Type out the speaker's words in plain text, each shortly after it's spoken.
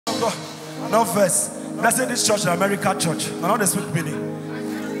No verse. Let's say this church, the American church. I know they speak Billy.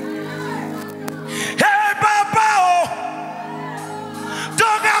 Hey, Papa, oh,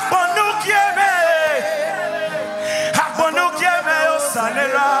 don't have Haponukieme, oh,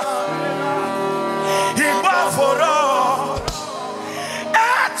 Sanera. Iba foro.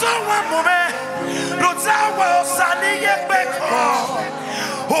 Eto wa mume. Rutawa, oh, Saniye Beko.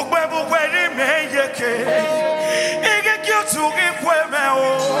 Ogbebuweri me yeke. Ige kyotu ikweme, oh.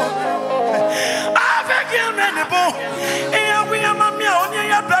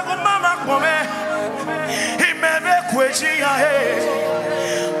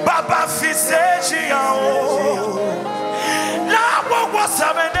 Baba Fisegia, La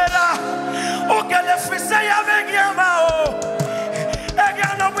Wasamela, Ogale Fisea Vegiamao,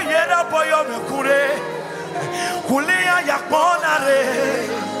 Egano Viera Boyome Kure, Kulia Yaponare,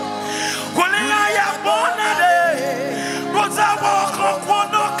 Kulia Yaponare, Rosawa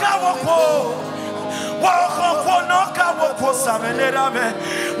Kono Kawako. Wako konoka wako samenera me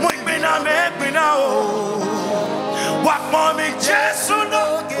muibina me bina o wakmo mi Jesu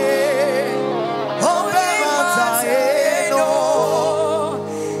noge obe mataeno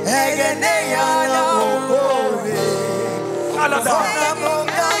egene ya na obe alada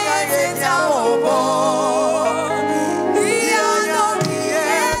monga ya enya obo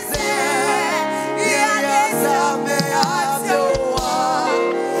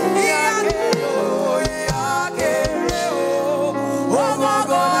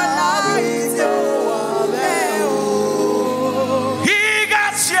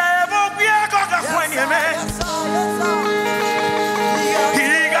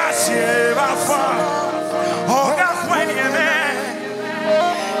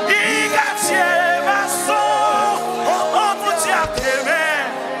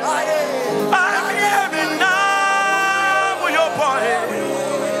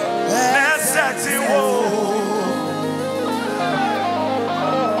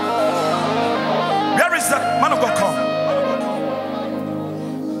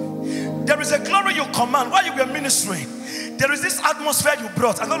There is a glory you command while you were ministering. There is this atmosphere you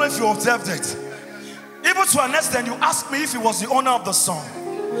brought. I don't know if you observed it. Even to an extent, you asked me if he was the owner of the song.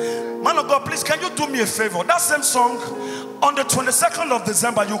 Man of God, please, can you do me a favor? That same song, on the 22nd of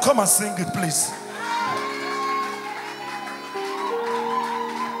December, you come and sing it, please.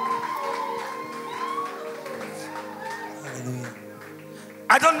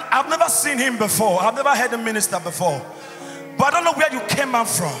 I've never seen him before. I've never heard him minister before. But I don't know where you came out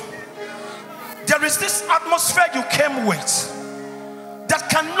from. There is this atmosphere you came with that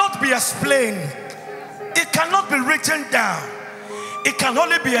cannot be explained. It cannot be written down. It can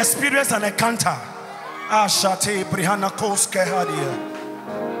only be experienced and encountered.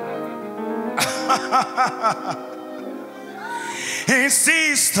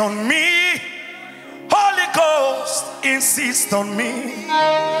 Insist on me, Holy Ghost, insist on me.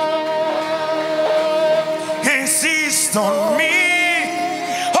 Insist on me,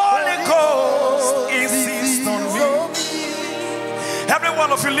 Holy Ghost, insist on me. Every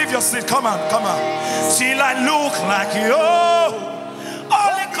one of you, leave your seat. Come on, come on. Till I look like you,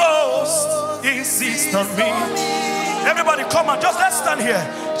 Holy Ghost, insist on me. Everybody, come on. Just let's stand here.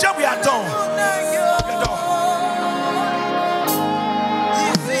 Till we are done.